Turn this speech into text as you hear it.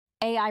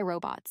AI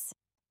robots.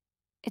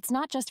 It's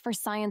not just for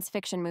science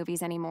fiction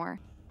movies anymore.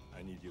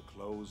 I need your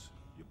clothes,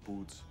 your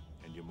boots,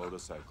 and your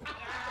motorcycle.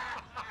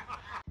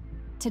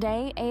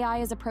 Today, AI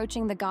is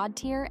approaching the god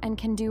tier and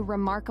can do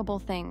remarkable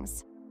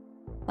things,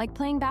 like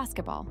playing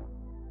basketball,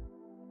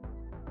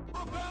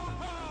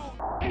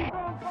 He's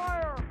on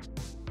fire!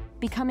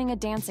 becoming a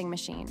dancing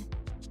machine,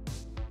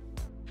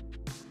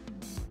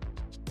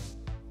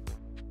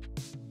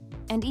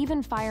 and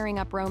even firing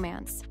up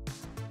romance.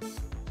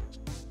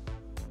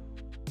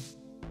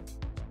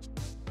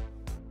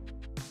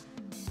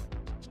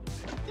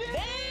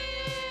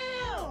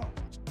 Damn!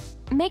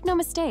 Make no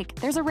mistake,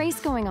 there's a race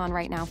going on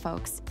right now,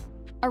 folks.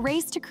 A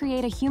race to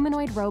create a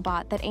humanoid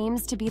robot that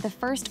aims to be the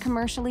first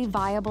commercially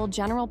viable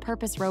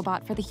general-purpose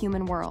robot for the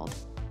human world.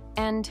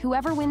 And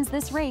whoever wins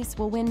this race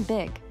will win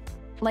big.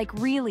 Like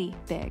really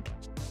big.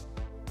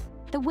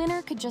 The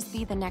winner could just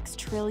be the next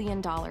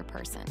trillion-dollar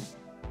person.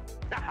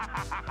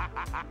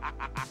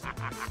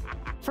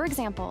 For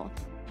example,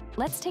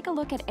 let's take a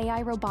look at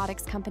AI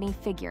robotics company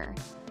Figure.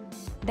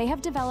 They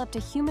have developed a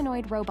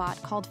humanoid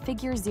robot called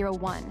Figure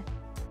 01.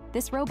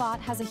 This robot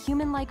has a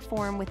human-like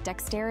form with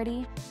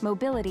dexterity,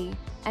 mobility,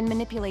 and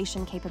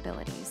manipulation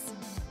capabilities.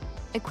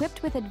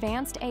 Equipped with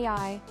advanced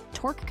AI,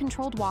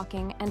 torque-controlled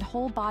walking, and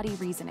whole-body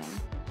reasoning,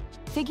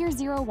 Figure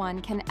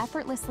 01 can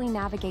effortlessly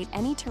navigate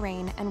any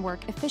terrain and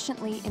work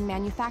efficiently in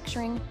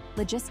manufacturing,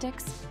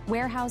 logistics,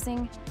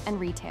 warehousing, and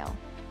retail.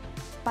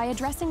 By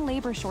addressing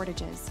labor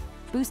shortages,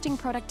 boosting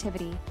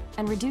productivity,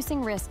 and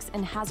reducing risks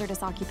in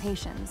hazardous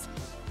occupations,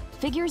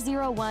 Figure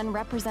 01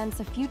 represents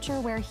a future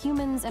where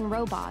humans and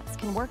robots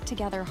can work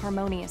together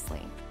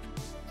harmoniously.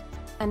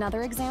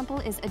 Another example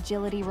is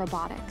Agility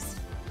Robotics.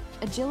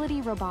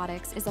 Agility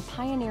Robotics is a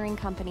pioneering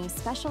company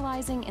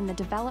specializing in the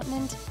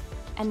development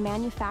and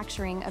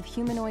manufacturing of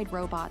humanoid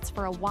robots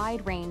for a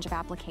wide range of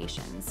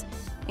applications,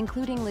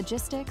 including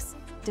logistics,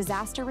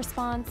 disaster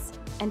response,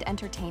 and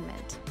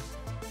entertainment.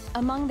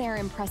 Among their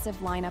impressive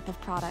lineup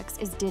of products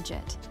is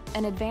Digit,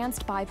 an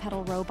advanced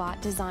bipedal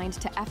robot designed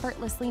to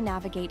effortlessly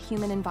navigate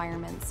human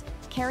environments,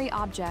 carry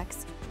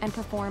objects, and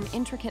perform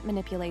intricate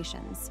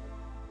manipulations.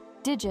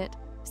 Digit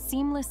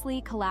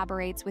seamlessly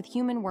collaborates with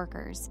human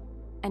workers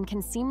and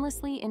can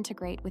seamlessly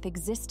integrate with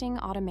existing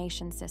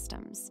automation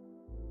systems.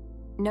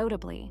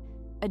 Notably,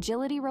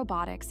 Agility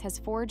Robotics has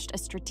forged a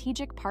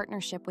strategic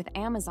partnership with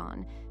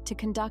Amazon to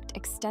conduct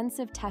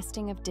extensive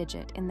testing of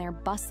Digit in their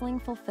bustling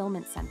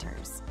fulfillment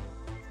centers.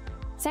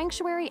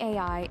 Sanctuary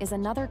AI is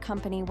another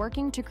company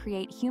working to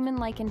create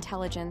human-like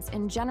intelligence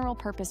in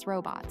general-purpose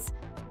robots.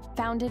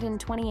 Founded in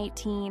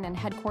 2018 and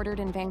headquartered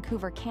in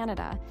Vancouver,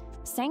 Canada,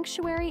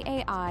 Sanctuary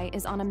AI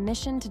is on a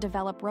mission to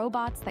develop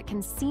robots that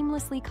can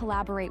seamlessly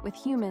collaborate with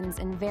humans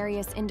in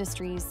various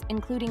industries,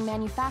 including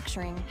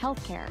manufacturing,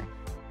 healthcare,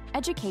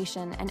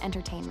 education, and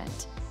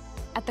entertainment.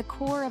 At the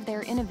core of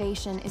their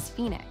innovation is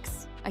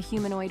Phoenix, a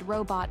humanoid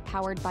robot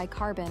powered by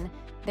carbon,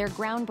 their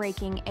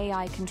groundbreaking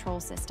AI control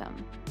system.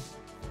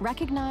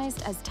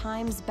 Recognized as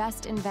Time's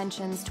Best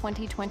Inventions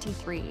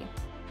 2023,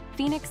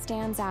 Phoenix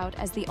stands out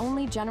as the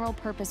only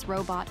general-purpose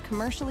robot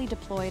commercially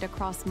deployed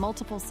across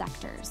multiple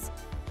sectors.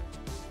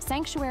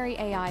 Sanctuary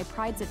AI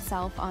prides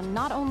itself on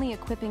not only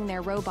equipping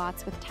their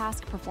robots with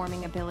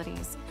task-performing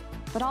abilities,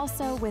 but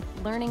also with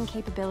learning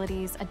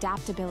capabilities,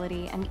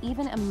 adaptability, and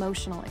even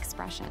emotional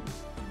expression.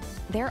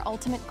 Their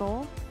ultimate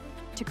goal?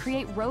 To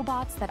create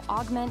robots that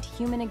augment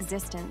human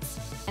existence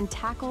and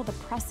tackle the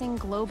pressing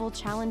global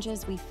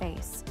challenges we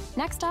face.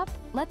 Next up,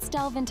 let's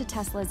delve into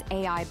Tesla's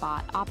AI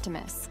bot,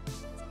 Optimus,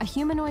 a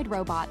humanoid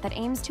robot that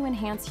aims to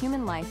enhance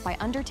human life by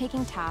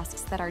undertaking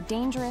tasks that are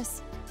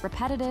dangerous,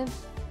 repetitive,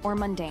 or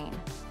mundane.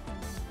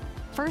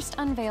 First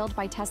unveiled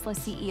by Tesla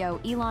CEO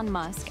Elon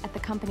Musk at the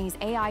company's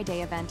AI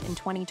Day event in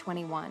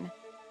 2021,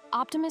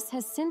 Optimus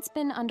has since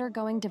been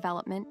undergoing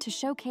development to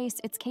showcase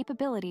its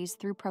capabilities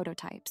through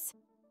prototypes.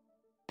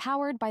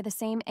 Powered by the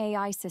same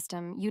AI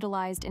system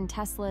utilized in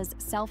Tesla's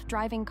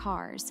self-driving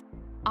cars,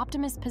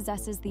 Optimus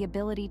possesses the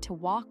ability to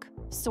walk,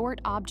 sort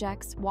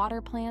objects,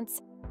 water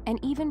plants, and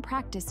even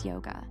practice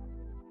yoga.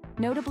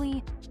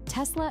 Notably,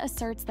 Tesla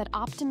asserts that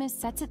Optimus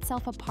sets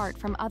itself apart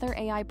from other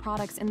AI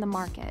products in the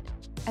market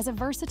as a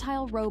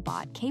versatile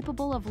robot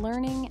capable of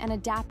learning and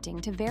adapting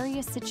to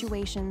various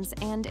situations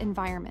and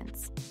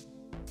environments.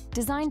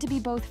 Designed to be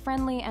both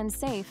friendly and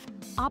safe,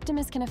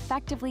 Optimus can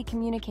effectively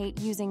communicate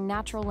using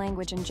natural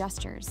language and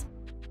gestures.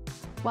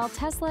 While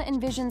Tesla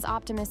envisions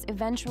Optimus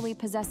eventually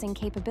possessing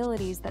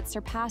capabilities that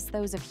surpass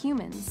those of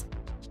humans,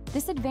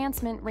 this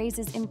advancement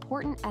raises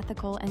important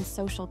ethical and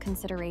social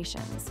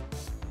considerations.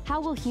 How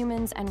will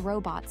humans and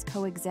robots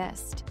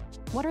coexist?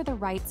 What are the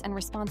rights and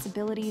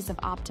responsibilities of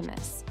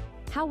Optimus?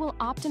 How will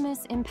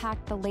Optimus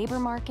impact the labor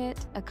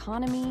market,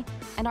 economy,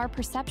 and our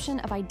perception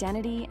of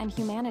identity and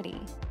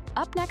humanity?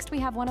 Up next, we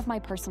have one of my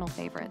personal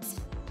favorites,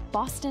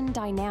 Boston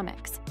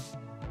Dynamics.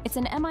 It's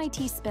an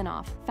MIT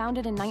spin-off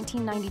founded in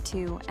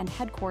 1992 and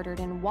headquartered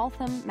in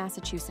Waltham,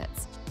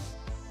 Massachusetts.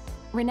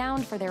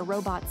 Renowned for their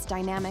robots'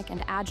 dynamic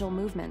and agile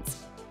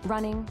movements,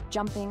 running,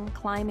 jumping,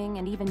 climbing,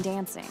 and even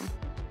dancing,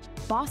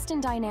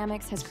 Boston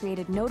Dynamics has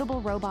created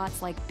notable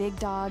robots like Big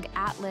Dog,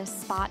 Atlas,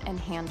 Spot, and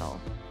Handle.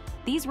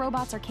 These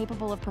robots are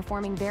capable of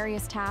performing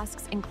various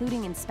tasks,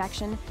 including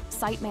inspection,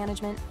 site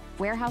management,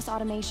 warehouse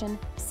automation,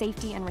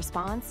 safety and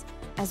response,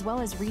 as well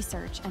as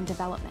research and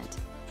development.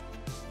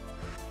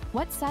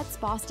 What sets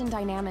Boston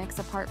Dynamics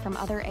apart from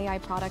other AI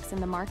products in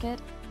the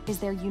market is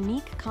their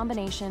unique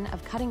combination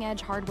of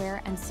cutting-edge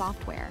hardware and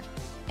software,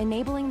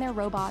 enabling their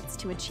robots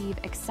to achieve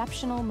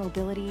exceptional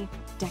mobility,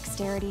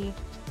 dexterity,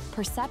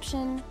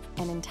 perception,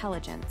 and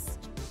intelligence.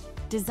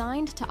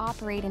 Designed to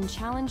operate in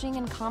challenging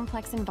and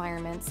complex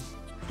environments,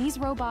 these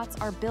robots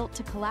are built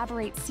to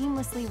collaborate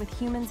seamlessly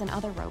with humans and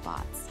other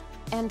robots.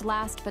 And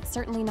last but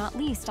certainly not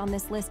least on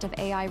this list of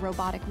AI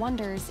robotic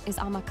wonders is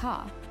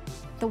AMECA,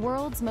 the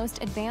world's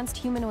most advanced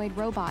humanoid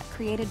robot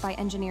created by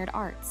Engineered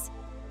Arts.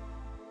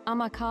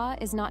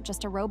 AMECA is not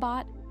just a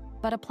robot,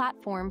 but a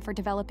platform for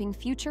developing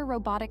future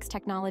robotics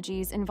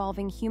technologies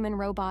involving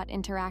human-robot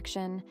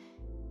interaction.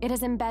 It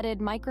has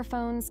embedded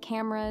microphones,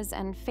 cameras,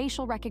 and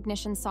facial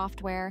recognition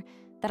software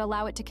that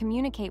allow it to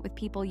communicate with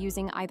people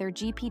using either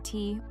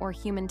GPT or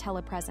human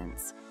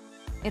telepresence.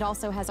 It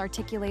also has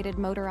articulated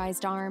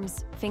motorized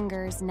arms,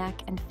 fingers,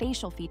 neck, and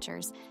facial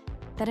features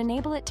that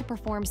enable it to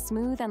perform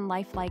smooth and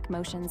lifelike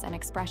motions and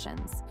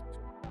expressions.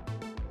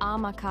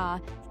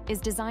 AMECA is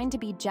designed to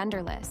be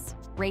genderless,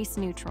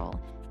 race-neutral,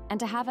 and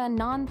to have a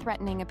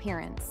non-threatening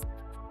appearance.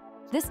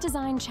 This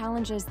design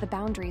challenges the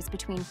boundaries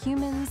between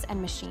humans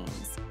and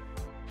machines.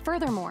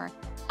 Furthermore,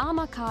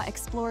 AMECA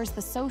explores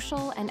the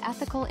social and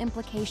ethical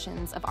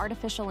implications of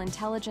artificial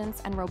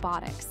intelligence and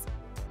robotics.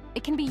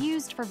 It can be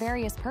used for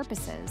various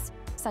purposes,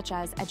 such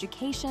as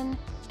education,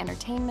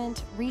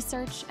 entertainment,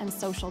 research, and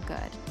social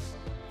good.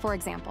 For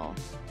example,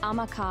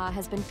 AMECA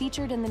has been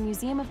featured in the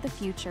Museum of the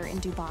Future in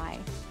Dubai,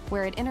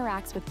 where it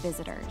interacts with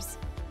visitors.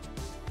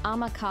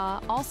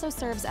 AMECA also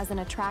serves as an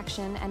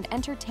attraction and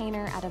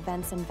entertainer at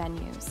events and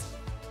venues.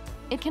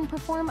 It can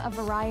perform a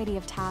variety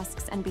of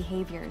tasks and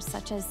behaviors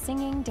such as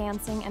singing,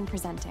 dancing, and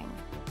presenting.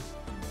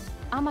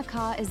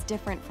 AMECA is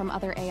different from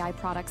other AI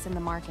products in the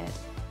market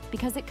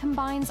because it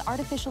combines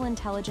artificial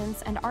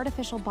intelligence and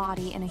artificial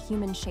body in a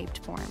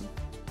human-shaped form.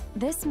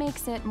 This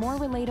makes it more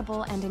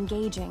relatable and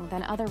engaging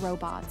than other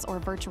robots or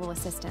virtual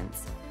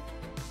assistants.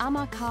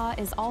 AMECA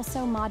is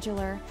also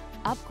modular,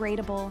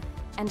 upgradable,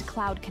 and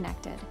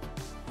cloud-connected,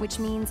 which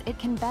means it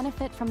can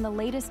benefit from the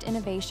latest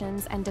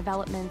innovations and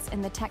developments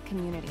in the tech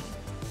community.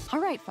 All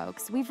right,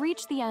 folks, we've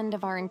reached the end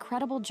of our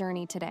incredible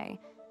journey today.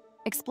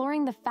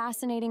 Exploring the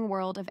fascinating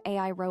world of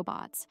AI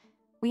robots,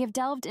 we have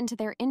delved into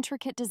their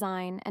intricate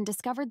design and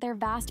discovered their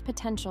vast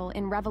potential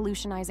in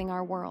revolutionizing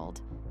our world.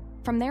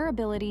 From their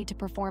ability to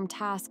perform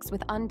tasks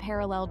with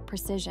unparalleled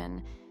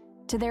precision,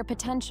 to their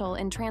potential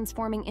in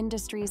transforming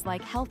industries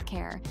like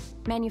healthcare,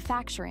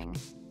 manufacturing,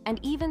 and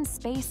even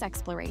space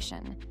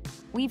exploration,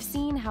 we've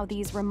seen how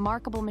these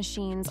remarkable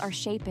machines are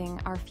shaping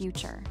our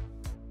future.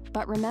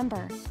 But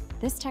remember,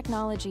 this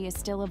technology is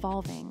still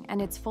evolving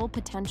and its full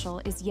potential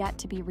is yet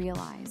to be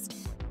realized.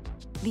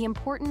 The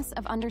importance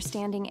of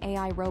understanding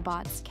AI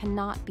robots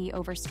cannot be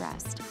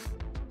overstressed.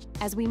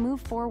 As we move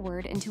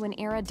forward into an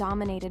era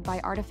dominated by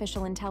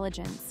artificial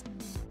intelligence,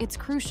 it's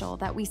crucial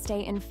that we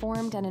stay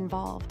informed and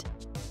involved.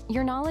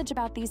 Your knowledge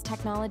about these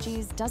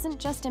technologies doesn't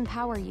just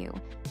empower you,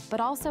 but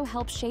also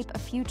help shape a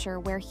future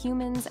where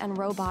humans and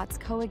robots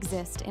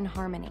coexist in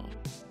harmony.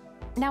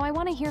 Now, I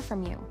want to hear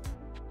from you.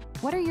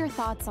 What are your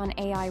thoughts on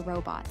AI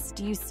robots?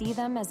 Do you see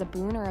them as a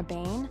boon or a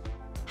bane?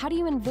 How do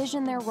you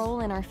envision their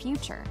role in our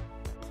future?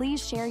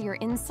 Please share your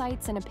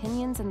insights and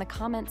opinions in the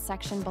comments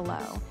section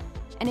below.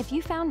 And if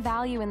you found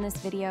value in this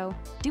video,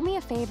 do me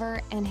a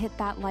favor and hit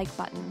that like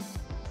button.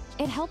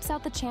 It helps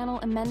out the channel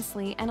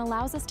immensely and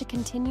allows us to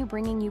continue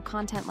bringing you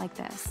content like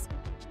this.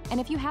 And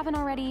if you haven't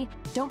already,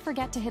 don't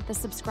forget to hit the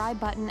subscribe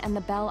button and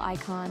the bell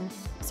icon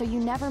so you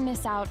never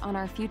miss out on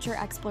our future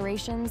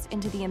explorations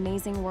into the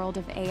amazing world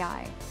of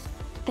AI.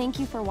 Thank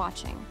you for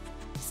watching.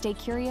 Stay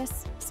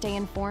curious, stay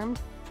informed,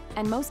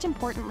 and most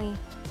importantly,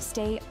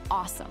 stay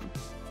awesome.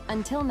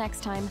 Until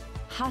next time,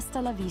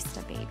 hasta la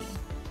vista, baby.